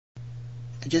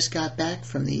I just got back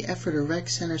from the Ephrata Rec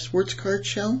Center Sports Card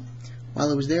Show.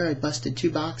 While I was there, I busted 2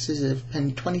 boxes of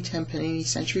 2010 Panini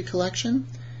Century Collection,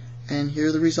 and here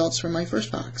are the results from my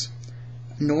first box.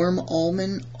 Norm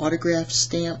Allman autograph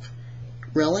stamp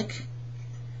relic,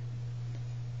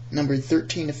 numbered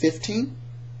 13 to 15.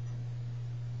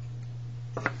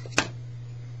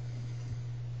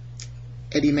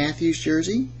 Eddie Matthews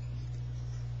jersey,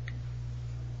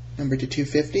 numbered to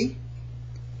 250.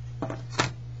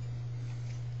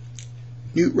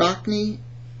 Newt Rockne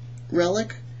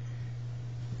relic.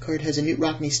 Card has a Newt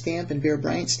Rockne stamp and Bear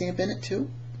Bryant stamp in it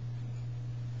too.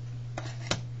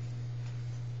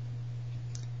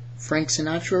 Frank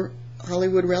Sinatra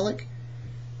Hollywood relic,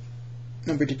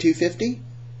 numbered to 250.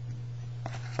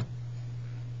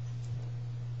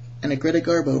 And a Greta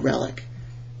Garbo relic,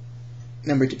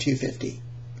 numbered to 250.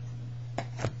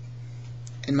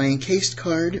 And my encased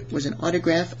card was an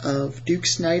autograph of Duke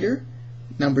Snider,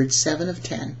 numbered 7 of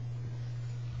 10.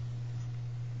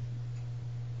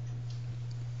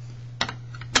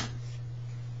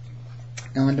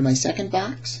 Now onto my second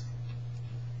box.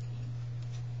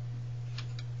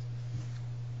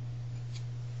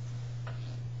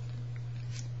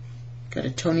 Got a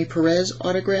Tony Perez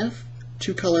autograph,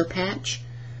 2-color patch,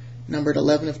 numbered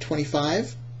 11 of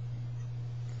 25.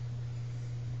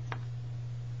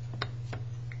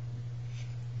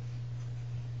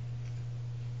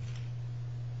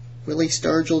 Willie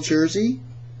Stargell jersey,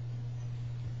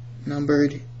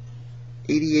 numbered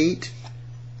 88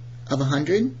 of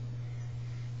 100.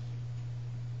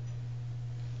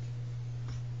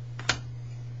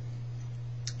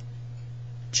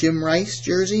 Jim Rice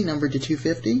jersey, numbered to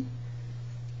 250.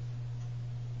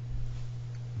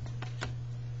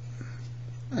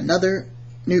 Another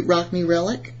Newt Rockne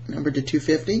relic, numbered to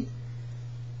 250.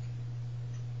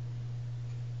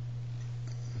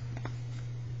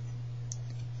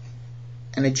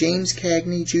 And a James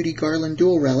Cagney Judy Garland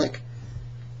dual relic,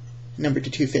 numbered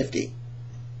to 250.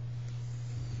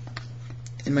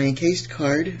 And my encased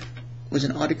card was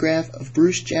an autograph of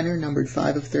Bruce Jenner, numbered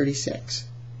 5 of 36.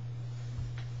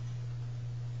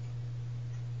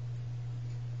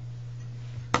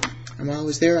 And while I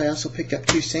was there, I also picked up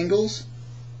 2 singles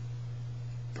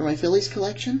for my Phillies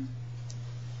collection.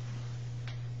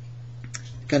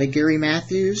 Got a Gary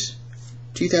Matthews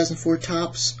 2004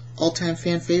 Topps All-Time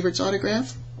Fan Favorites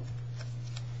autograph.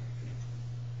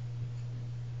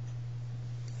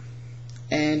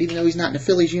 And even though he's not in a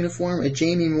Phillies uniform, a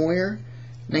Jamie Moyer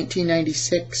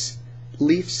 1996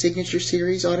 Leaf Signature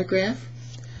Series autograph.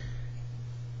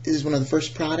 This is one of the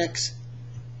first products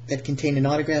that contained an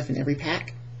autograph in every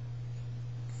pack.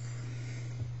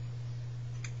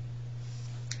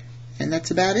 And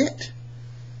that's about it.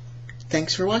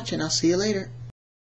 Thanks for watching. I'll see you later.